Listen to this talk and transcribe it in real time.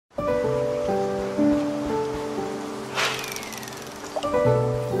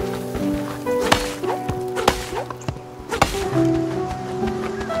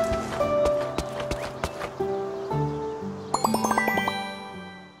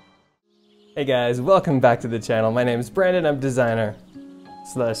Hey guys, welcome back to the channel. My name is Brandon, I'm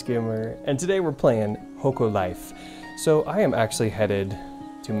DesignerSlashGamer, and today we're playing Hokko Life. So I am actually headed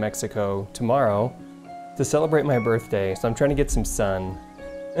to Mexico tomorrow to celebrate my birthday, so I'm trying to get some sun,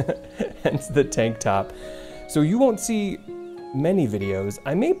 hence the tank top. So you won't see many videos.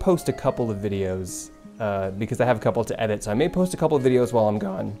 I may post a couple of videos because I have a couple to edit, so I may post a couple of videos while I'm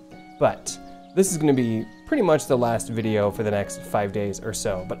gone, but this is going to be pretty much the last video for the next 5 days or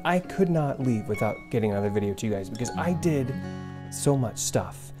so, but I could not leave without getting another video to you guys because I did so much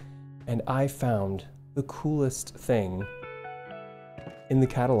stuff and I found the coolest thing in the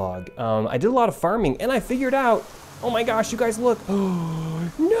catalog. I did a lot of farming and I figured out, oh my gosh, you guys look, oh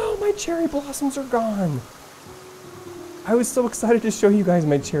no, my cherry blossoms are gone. I was so excited to show you guys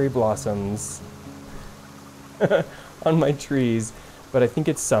my cherry blossoms on my trees, but I think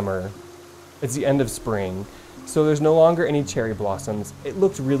it's summer. It's the end of spring, so there's no longer any cherry blossoms. It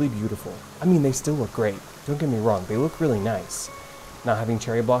looked really beautiful. I mean, they still look great. Don't get me wrong, they look really nice. Not having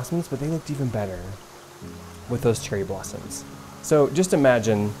cherry blossoms, but they looked even better with those cherry blossoms. So just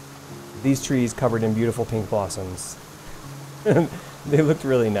imagine these trees covered in beautiful pink blossoms. They looked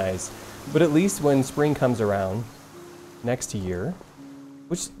really nice. But at least when spring comes around next year,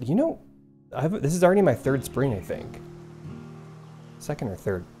 which, you know, this is already my third spring, I think. Second or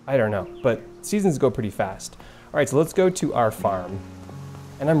third, I don't know, but seasons go pretty fast. All right, so let's go to our farm.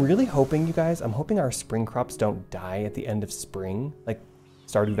 And I'm really hoping, you guys, I'm hoping our spring crops don't die at the end of spring, like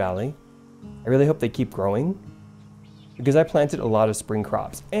Stardew Valley. I really hope they keep growing because I planted a lot of spring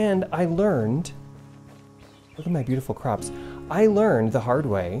crops and I learned, look at my beautiful crops. I learned the hard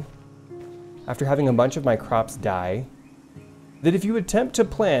way after having a bunch of my crops die that if you attempt to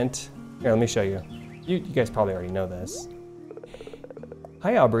plant, here, let me show you. You guys probably already know this.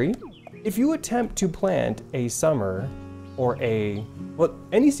 Hi, Aubrey. If you attempt to plant a summer or well,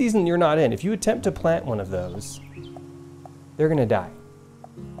 any season you're not in, if you attempt to plant one of those, they're gonna die.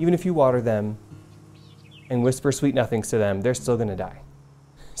 Even if you water them and whisper sweet nothings to them, they're still gonna die.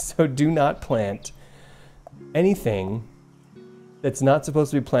 So do not plant anything that's not supposed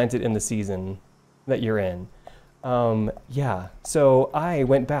to be planted in the season that you're in. Yeah, so I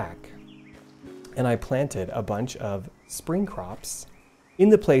went back and I planted a bunch of spring crops in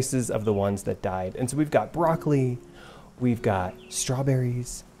the places of the ones that died. And so we've got broccoli, we've got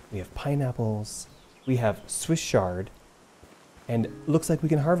strawberries, we have pineapples, we have Swiss chard, and it looks like we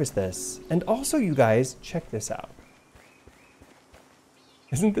can harvest this. And also, you guys, check this out.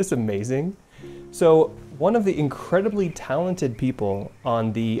 Isn't this amazing? So one of the incredibly talented people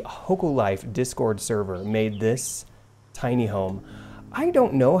on the Hokko Life Discord server made this tiny home. I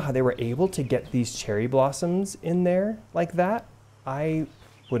don't know how they were able to get these cherry blossoms in there like that. I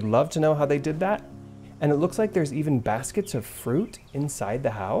would love to know how they did that. And it looks like there's even baskets of fruit inside the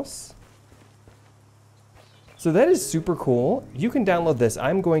house. So that is super cool. You can download this.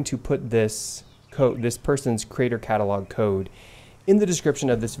 I'm going to put this code, this person's creator catalog code, in the description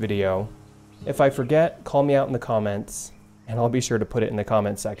of this video. If I forget, call me out in the comments and I'll be sure to put it in the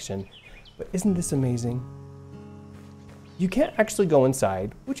comment section. But isn't this amazing? You can't actually go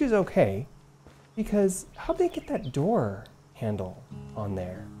inside, which is okay, because how'd they get that door handle on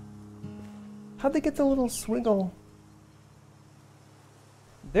there? How'd they get the little swiggle?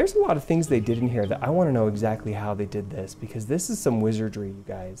 There's a lot of things they did in here that I want to know exactly how they did this, because this is some wizardry, you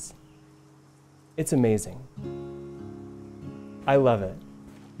guys. It's amazing. I love it.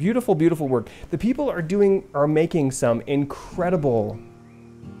 Beautiful, beautiful work. The people are making some incredible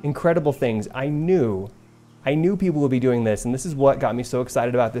things. I knew people would be doing this, and this is what got me so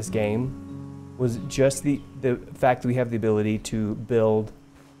excited about this game, was just the fact that we have the ability to build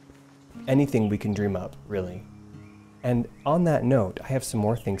anything we can dream up, really. And on that note, I have some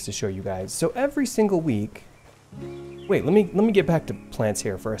more things to show you guys. So every single week, wait, let me get back to plants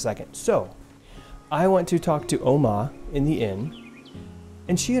here for a second. So I went to talk to Oma in the inn,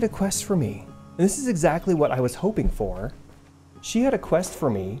 and she had a quest for me. And this is exactly what I was hoping for. She had a quest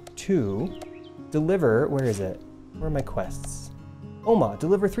for me to deliver, where is it? Where are my quests? Oma,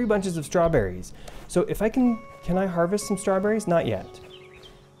 deliver 3 bunches of strawberries. So if I can I harvest some strawberries? Not yet.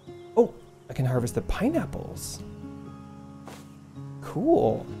 Oh, I can harvest the pineapples.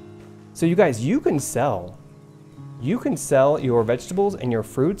 Cool. So you guys, you can sell your vegetables and your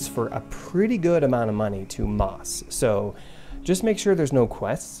fruits for a pretty good amount of money to Moss. So just make sure there's no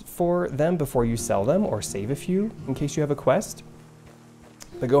quests for them before you sell them, or save a few in case you have a quest.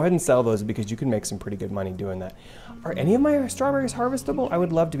 But go ahead and sell those because you can make some pretty good money doing that. Are any of my strawberries harvestable? I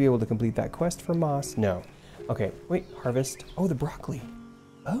would love to be able to complete that quest for Moss. No. Okay, wait, harvest. Oh, the broccoli.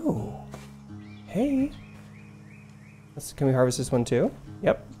 Oh, hey. Can we harvest this one too?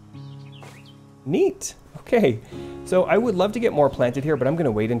 Yep. Neat. Okay. So I would love to get more planted here, but I'm going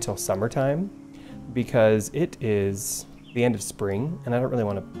to wait until summertime because it is the end of spring and I don't really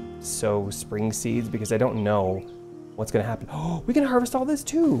want to sow spring seeds because I don't know what's going to happen. Oh, we can harvest all this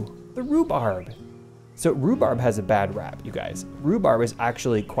too. The rhubarb. So rhubarb has a bad rap, you guys. Rhubarb is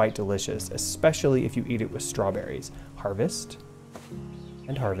actually quite delicious, especially if you eat it with strawberries. Harvest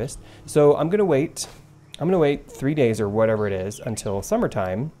and harvest. So I'm gonna wait 3 days or whatever it is until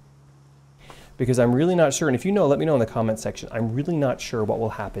summertime because I'm really not sure. And if you know, let me know in the comment section. I'm really not sure what will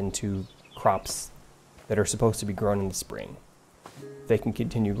happen to crops that are supposed to be grown in the spring. If they can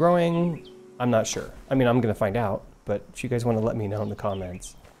continue growing, I'm not sure. I mean, I'm gonna find out, but if you guys want to let me know in the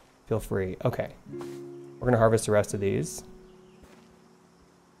comments, feel free. Okay, we're gonna harvest the rest of these.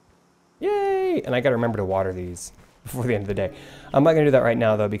 Yay! And I gotta remember to water these before the end of the day. I'm not gonna do that right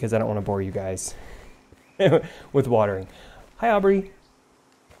now though because I don't want to bore you guys with watering. Hi, Aubrey.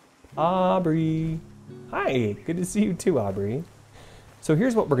 Aubrey. Hi, good to see you too, Aubrey. So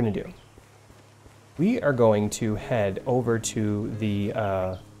here's what we're gonna do. We are going to head over to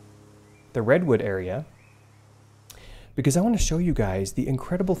the redwood area because I want to show you guys the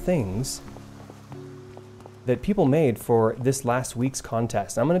incredible things that people made for this last week's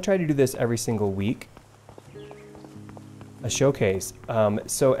contest. I'm going to try to do this every single week, a showcase.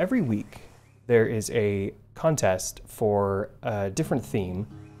 So every week there is a contest for a different theme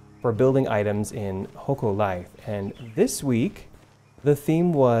for building items in Hokko life. And this week the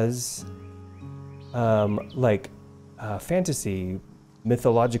theme was fantasy,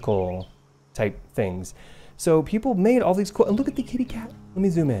 mythological type things. So people made all these cool, and look at the kitty cat. Let me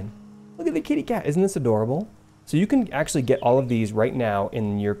zoom in. Look at the kitty cat. Isn't this adorable? So you can actually get all of these right now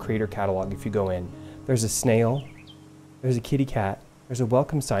in your creator catalog if you go in. There's a snail, there's a kitty cat, there's a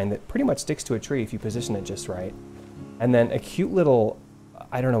welcome sign that pretty much sticks to a tree if you position it just right. And then a cute little,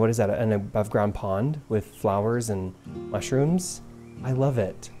 I don't know, what is that, an above ground pond with flowers and mushrooms. I love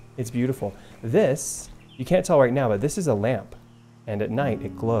it. It's beautiful. This, you can't tell right now, but this is a lamp. And at night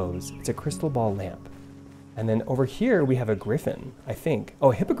it glows. It's a crystal ball lamp. And then over here we have a griffin, I think.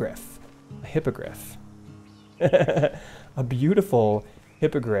 Oh, a hippogriff. A hippogriff. A beautiful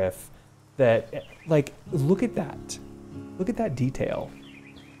hippogriff that, like, look at that. Look at that detail.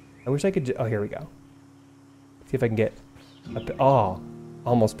 I wish I could, oh, here we go. See if I can get, oh,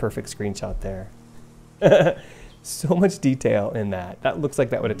 almost perfect screenshot there. So much detail in that. That looks like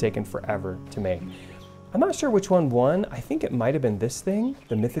that would have taken forever to make. I'm not sure which one won. I think it might have been this thing,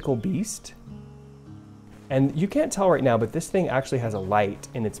 the mythical beast. And you can't tell right now, but this thing actually has a light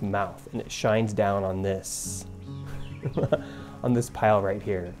in its mouth and it shines down on this, on this pile right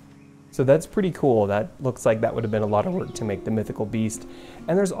here. So that's pretty cool. That looks like that would have been a lot of work to make the mythical beast.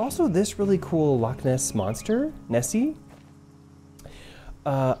 And there's also this really cool Loch Ness monster, Nessie.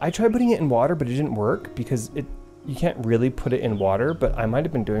 I tried putting it in water, but it didn't work because you can't really put it in water, but I might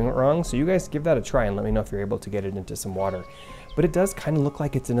have been doing it wrong. So you guys give that a try and let me know if you're able to get it into some water. But it does kind of look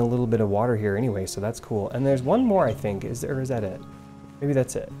like it's in a little bit of water here anyway, so that's cool. And there's one more, I think. Is that it? Maybe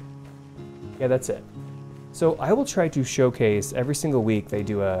that's it. Yeah, that's it. So I will try to showcase every single week they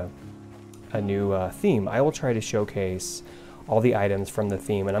do a new theme. I will try to showcase all the items from the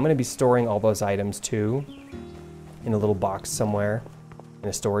theme, and I'm going to be storing all those items too in a little box somewhere in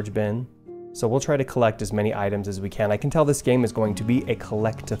a storage bin. So we'll try to collect as many items as we can. I can tell this game is going to be a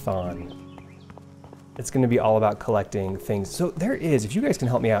collect-a-thon. It's going to be all about collecting things. So there is, if you guys can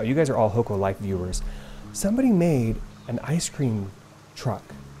help me out, you guys are all Hokko Life viewers. Somebody made an ice cream truck.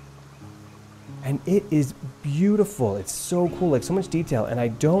 And it is beautiful. It's so cool, like so much detail. And I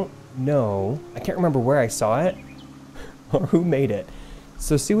don't know, I can't remember where I saw it or who made it.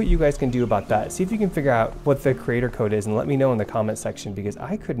 So see what you guys can do about that. See if you can figure out what the creator code is and let me know in the comment section because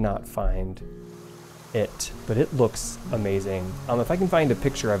I could not find it, but it looks amazing. If I can find a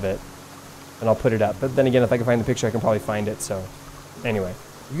picture of it, and I'll put it up. But then again, if I can find the picture, I can probably find it. So anyway,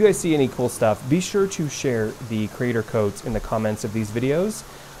 if you guys see any cool stuff, be sure to share the creator codes in the comments of these videos.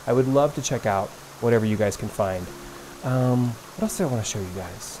 I would love to check out whatever you guys can find. What else do I want to show you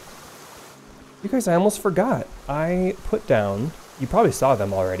guys? You guys, I almost forgot. I put down, you probably saw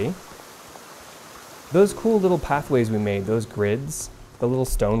them already, those cool little pathways we made, those grids, the little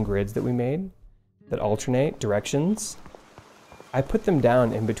stone grids that we made that alternate directions. I put them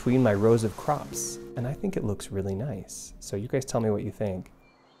down in between my rows of crops, and I think it looks really nice. So you guys tell me what you think.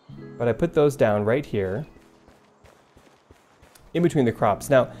 But I put those down right here, in between the crops.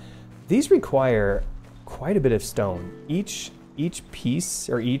 Now, these require quite a bit of stone. Each piece,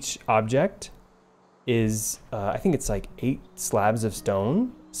 or each object, is, I think it's like 8 slabs of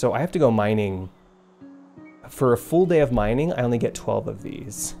stone. So I have to go mining. For a full day of mining, I only get 12 of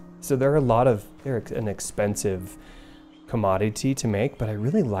these. So they're an expensive commodity to make, but I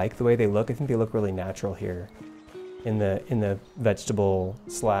really like the way they look. I think they look really natural here in the vegetable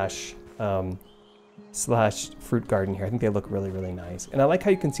slash fruit garden here. I think they look really, really nice. And I like how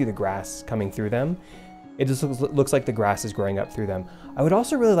you can see the grass coming through them. It just looks like the grass is growing up through them. I would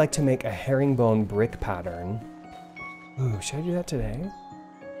also really like to make a herringbone brick pattern. Ooh, should I do that today?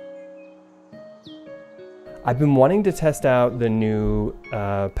 I've been wanting to test out the new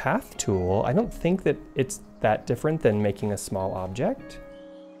path tool. I don't think that it's that different than making a small object.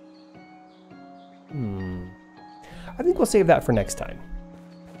 I think we'll save that for next time.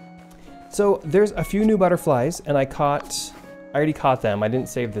 So there's a few new butterflies, and I already caught them. I didn't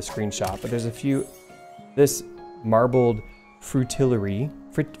save the screenshot, but there's a few. This marbled fritillary.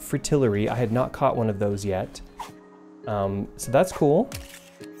 I had not caught one of those yet. So that's cool.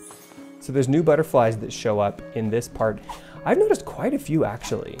 So there's new butterflies that show up in this part. I've noticed quite a few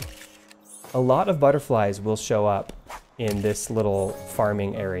actually. A lot of butterflies will show up in this little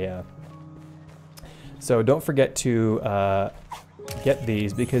farming area. So don't forget to get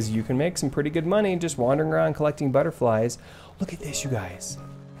these because you can make some pretty good money just wandering around collecting butterflies. Look at this, you guys.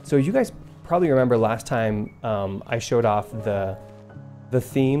 So you guys probably remember last time I showed off the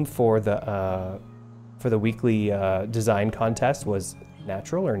theme for the weekly design contest was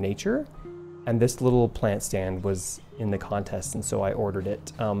natural or nature, and this little plant stand was in the contest, and so I ordered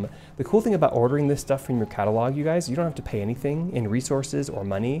it. The cool thing about ordering this stuff from your catalog, you guys, you don't have to pay anything in resources or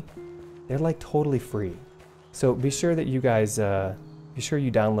money. They're like totally free. So be sure that you guys, be sure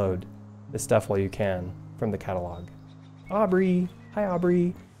you download the stuff while you can from the catalog. Aubrey, hi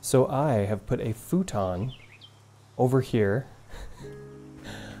Aubrey. So I have put a futon over here.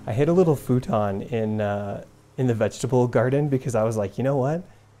 I hid a little futon in the vegetable garden because I was like, you know what?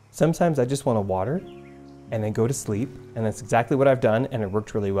 Sometimes I just want to water and then go to sleep, and that's exactly what I've done, and it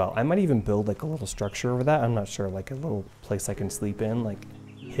worked really well. I might even build like a little structure over that. I'm not sure, like a little place I can sleep in, like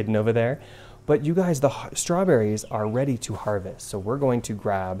hidden over there. But you guys, the strawberries are ready to harvest. So we're going to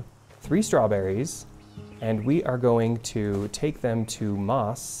grab 3 strawberries, and we are going to take them to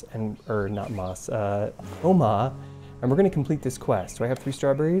Oma, and we're going to complete this quest. Do I have 3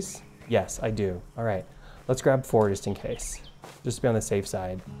 strawberries? Yes, I do. All right, let's grab 4 just in case, just to be on the safe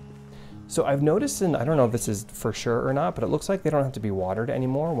side. So I've noticed, and I don't know if this is for sure or not, but it looks like they don't have to be watered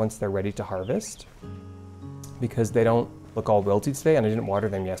anymore once they're ready to harvest because they don't look all wilty today, and I didn't water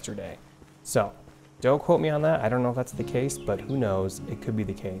them yesterday. So don't quote me on that. I don't know if that's the case, but who knows? It could be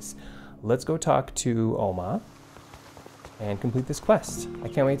the case. Let's go talk to Oma and complete this quest. I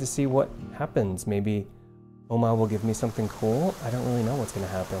can't wait to see what happens. Maybe Oma will give me something cool. I don't really know what's gonna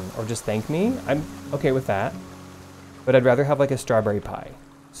happen. Or just thank me. I'm okay with that. But I'd rather have like a strawberry pie.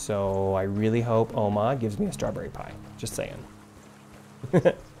 So I really hope Oma gives me a strawberry pie. Just saying.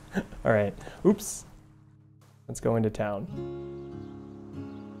 All right, oops. Let's go into town.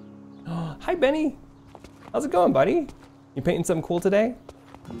 Oh, hi Benny. How's it going, buddy? You painting something cool today?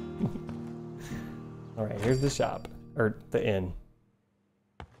 All right, here's the shop, or the inn.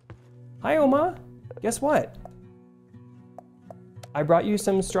 Hi Oma, guess what? I brought you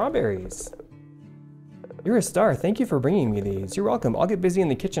some strawberries. You're a star, thank you for bringing me these. You're welcome, I'll get busy in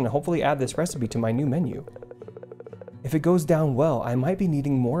the kitchen and hopefully add this recipe to my new menu. If it goes down well, I might be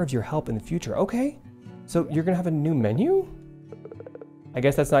needing more of your help in the future. Okay, so you're gonna have a new menu? I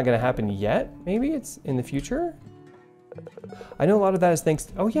guess that's not gonna happen yet, maybe it's in the future? I know a lot of that is thanks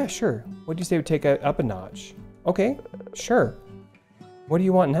to, oh yeah, sure. What do you say we take it up a notch? Okay, sure. What do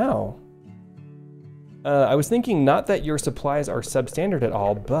you want now? I was thinking not that your supplies are substandard at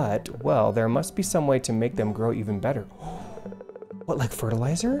all, but, well, there must be some way to make them grow even better. What, like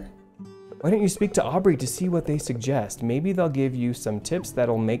fertilizer? Why don't you speak to Aubrey to see what they suggest? Maybe they'll give you some tips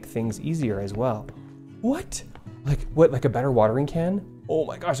that'll make things easier as well. What? Like, what, like a better watering can? Oh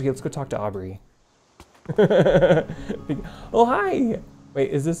my gosh, okay, let's go talk to Aubrey. Oh, hi. Wait,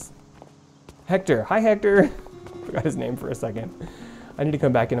 is this Hector? Hi, Hector. Forgot his name for a second. I need to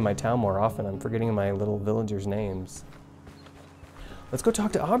come back into my town more often. I'm forgetting my little villagers' names. Let's go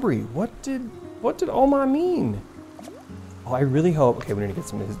talk to Aubrey. What did Oma mean? Oh, I really hope, okay, we need to get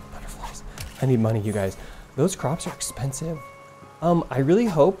some of these butterflies. I need money, you guys. Those crops are expensive. I really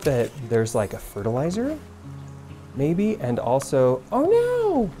hope that there's like a fertilizer, maybe, and also, oh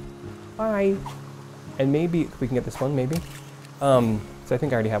no, bye. And maybe, we can get this one, maybe. So I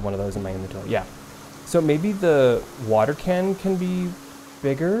think I already have one of those in my inventory, yeah. So maybe the water can be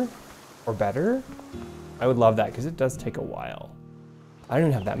bigger or better. I would love that because it does take a while. I don't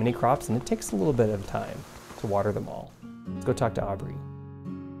even have that many crops and it takes a little bit of time to water them all. Let's go talk to Aubrey.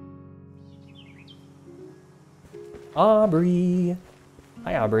 Aubrey,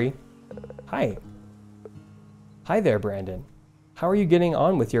 Hi, Aubrey. Hi. Hi there, Brandon. How are you getting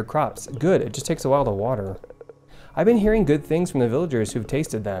on with your crops? Good, it just takes a while to water. I've been hearing good things from the villagers who've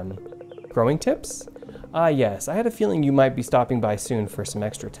tasted them. Growing tips? Ah, yes, I had a feeling you might be stopping by soon for some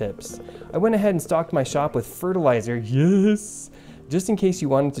extra tips. I went ahead and stocked my shop with fertilizer, yes, just in case you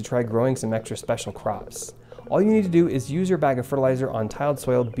wanted to try growing some extra special crops. All you need to do is use your bag of fertilizer on tiled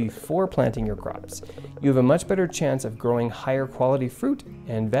soil before planting your crops. You have a much better chance of growing higher quality fruit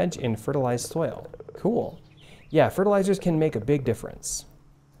and veg in fertilized soil. Cool. Yeah, fertilizers can make a big difference.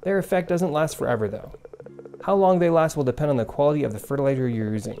 Their effect doesn't last forever though. How long they last will depend on the quality of the fertilizer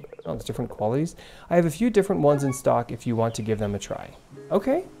you're using. Oh, there's different qualities. I have a few different ones in stock if you want to give them a try.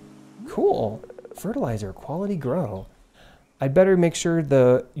 Okay, cool. Fertilizer, quality grow. I'd better make sure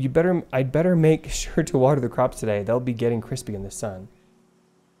I'd better make sure to water the crops today. They'll be getting crispy in the sun.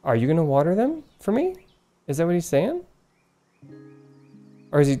 Are you gonna water them for me? Is that what he's saying?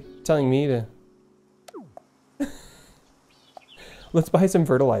 Or is he telling me to? Let's buy some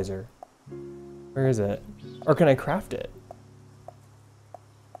fertilizer. Where is it? Or can I craft it?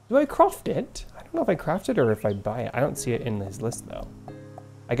 Do I craft it? I don't know if I craft it or if I buy it. I don't see it in his list though.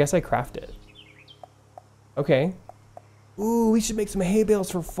 I guess I craft it. Okay. Ooh, we should make some hay bales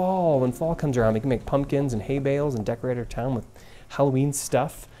for fall. When fall comes around, we can make pumpkins and hay bales and decorate our town with Halloween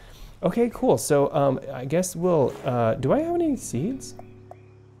stuff. Okay, cool. So I guess we'll, do I have any seeds?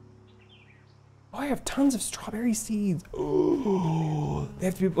 Oh, I have tons of strawberry seeds. Oh, they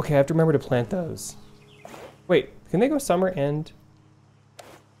have to be, okay, I have to remember to plant those. Wait, can they go summer and?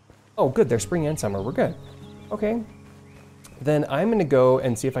 Oh, good, they're spring and summer, we're good. Okay, then I'm gonna go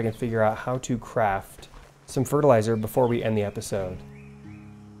and see if I can figure out how to craft some fertilizer before we end the episode.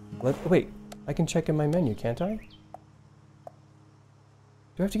 Wait, I can check in my menu, can't I?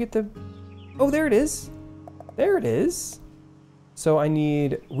 Do I have to get the, oh, there it is. There it is. So I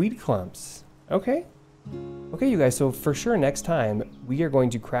need weed clumps. Okay. Okay, you guys, so for sure next time we are going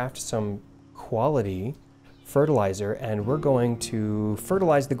to craft some quality fertilizer and we're going to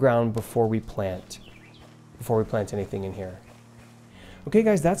fertilize the ground before we plant anything in here. Okay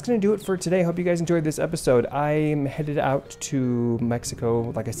guys, that's gonna do it for today. Hope you guys enjoyed this episode. I'm headed out to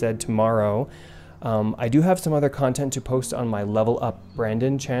Mexico, like I said, tomorrow. I do have some other content to post on my Level Up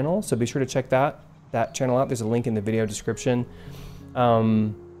Brandon channel, so be sure to check that channel out. There's a link in the video description.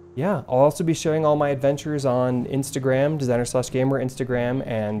 Yeah, I'll also be sharing all my adventures on Instagram, DesignerSlashGamer Instagram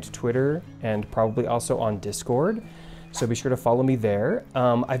and Twitter, and probably also on Discord. So be sure to follow me there.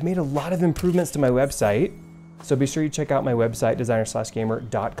 I've made a lot of improvements to my website, so be sure you check out my website,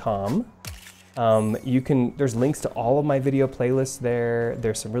 DesignerSlashGamer.com. There's links to all of my video playlists there.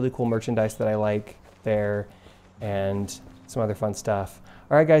 There's some really cool merchandise that I like there, and some other fun stuff.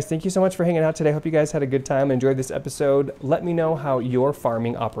 All right, guys, thank you so much for hanging out today. Hope you guys had a good time, enjoyed this episode. Let me know how your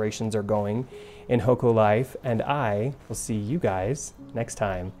farming operations are going in Hokko life, and I will see you guys next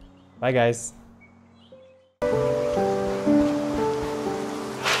time. Bye, guys.